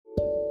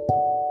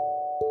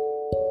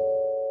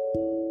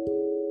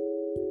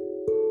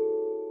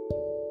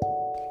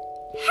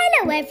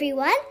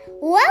everyone,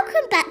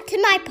 welcome back to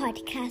my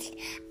podcast,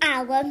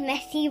 Our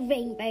Messy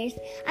Rainbows.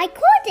 I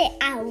called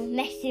it Our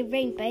Messy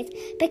Rainbows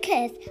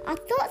because our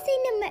thoughts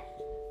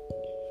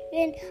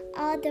in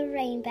are the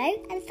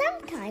rainbow, and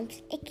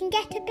sometimes it can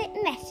get a bit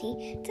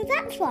messy, so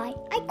that's why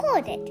I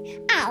called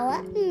it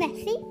Our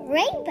Messy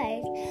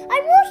Rainbows.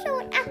 I'm also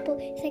on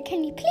Apple, so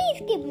can you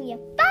please give me a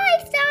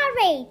 5-star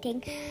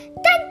rating?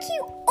 Thank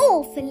you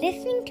all for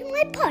listening to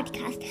my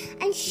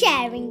podcast and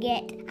sharing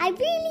it. I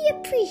really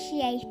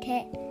appreciate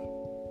it.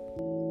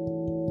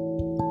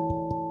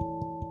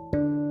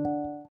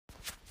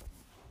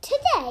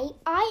 Today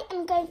I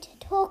am going to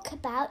talk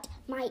about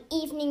my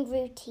evening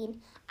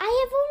routine.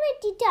 I have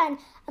already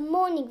done a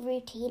morning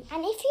routine,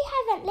 and if you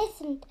haven't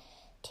listened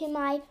to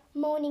my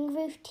morning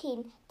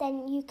routine,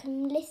 then you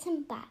can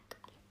listen back.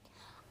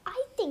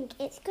 I think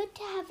it's good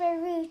to have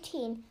a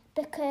routine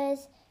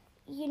because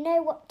you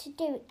know what to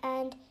do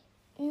and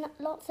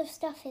lots of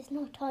stuff is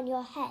not on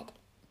your head.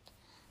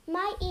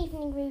 My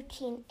evening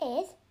routine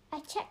is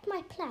I check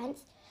my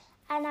plants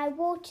and I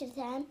water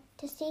them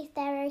to see if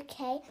they're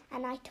okay,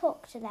 and I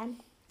talk to them.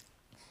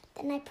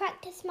 Then I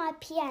practice my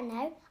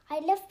piano. I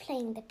love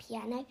playing the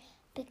piano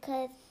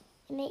because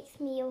it makes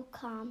me all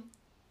calm.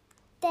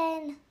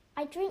 Then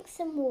I drink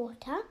some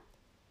water.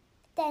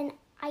 Then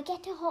I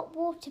get a hot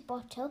water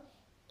bottle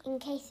in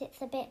case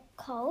it's a bit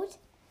cold.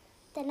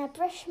 Then I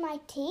brush my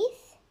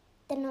teeth.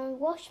 Then I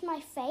wash my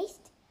face.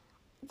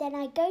 Then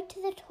I go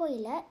to the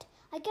toilet.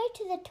 I go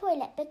to the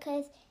toilet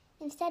because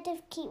instead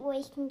of keep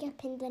waking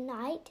up in the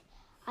night,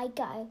 I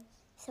go,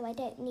 so I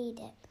don't need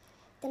it.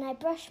 Then I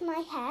brush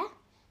my hair.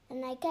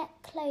 Then I get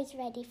clothes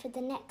ready for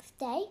the next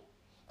day.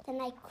 Then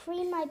I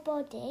cream my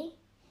body.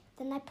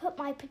 Then I put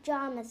my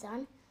pyjamas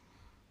on.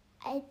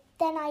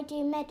 Then I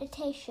do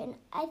meditation.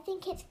 I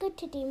think it's good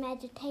to do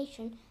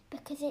meditation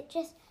because it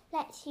just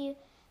lets you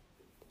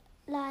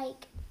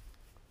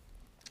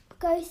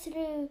go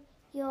through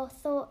your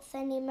thoughts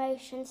and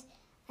emotions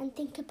and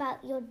think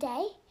about your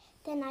day.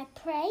 Then I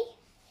pray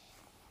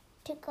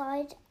to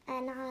God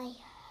and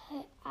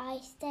I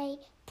say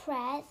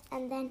prayers,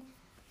 and then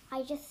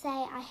I just say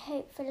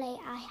hopefully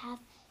I have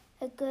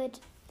a good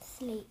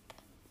sleep.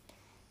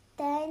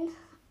 Then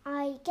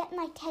I get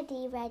my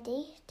teddy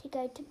ready to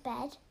go to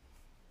bed.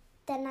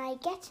 Then I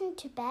get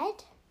into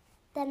bed.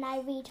 Then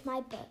I read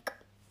my book.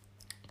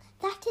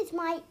 That is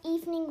my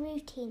evening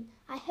routine.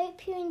 I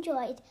hope you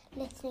enjoyed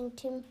listening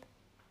to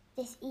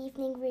this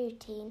evening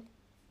routine.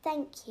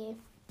 Thank you.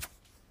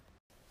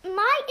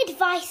 My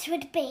advice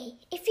would be,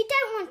 if you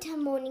don't want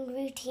a morning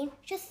routine,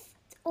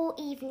 or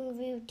evening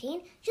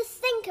routine, just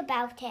think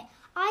about it.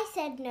 I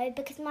said no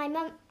because my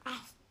mum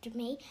asked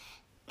me.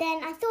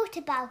 Then I thought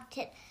about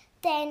it.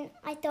 Then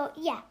I thought,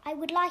 yeah, I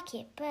would like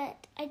it,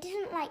 but I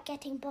didn't like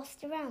getting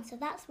bossed around, so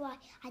that's why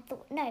I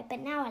thought no, but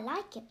now I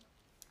like it.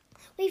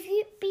 We've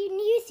been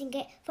using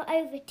it for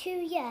over 2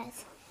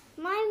 years.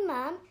 My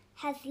mum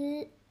has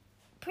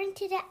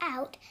printed it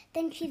out,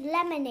 then she's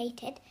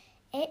laminated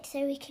it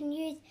so we can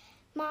use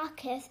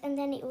markers and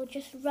then it will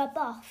just rub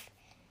off.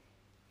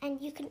 And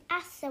you can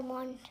ask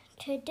someone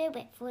to do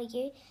it for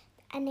you,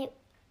 and it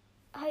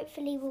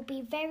hopefully will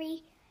be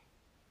very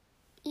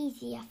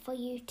easier for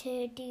you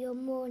to do your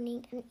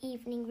morning and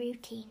evening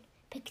routine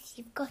because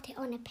you've got it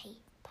on a piece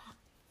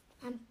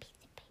of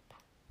paper.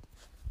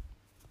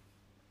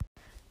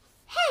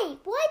 Hey,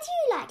 why do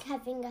you like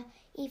having an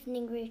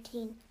evening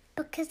routine?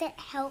 Because it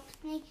helps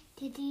me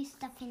to do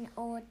stuff in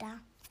order.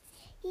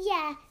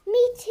 Yeah,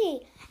 me too.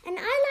 And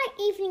I like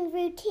evening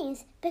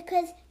routines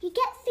because you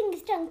get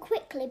things done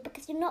quickly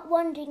because you're not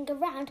wandering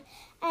around,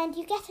 and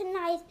you get a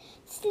nice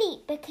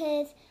sleep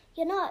because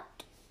you're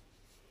not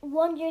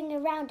wandering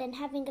around and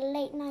having a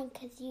late night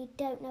because you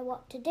don't know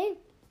what to do.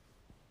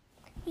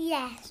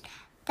 Yes,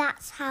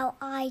 that's how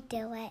I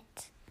do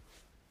it.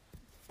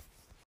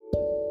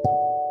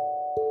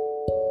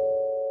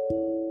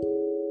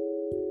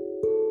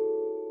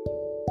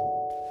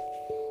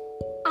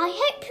 I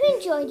hope you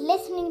enjoyed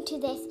listening to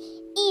this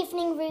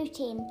evening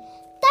routine.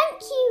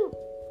 Thank you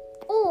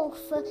all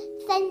for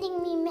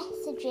sending me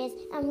messages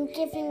and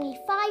giving me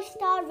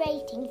 5-star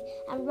ratings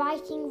and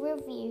writing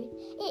reviews.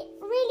 It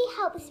really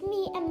helps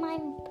me and my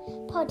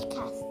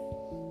podcast.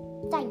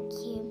 Thank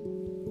you.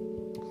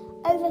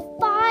 Over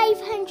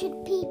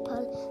 500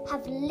 people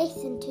have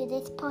listened to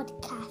this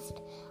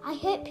podcast. I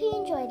hope you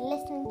enjoyed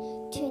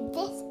listening to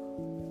this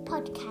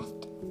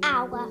podcast,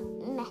 Our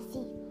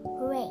Messy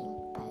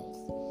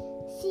Rainbows.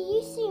 See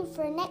you soon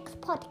for a next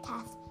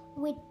podcast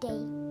with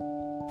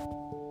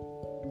Dee.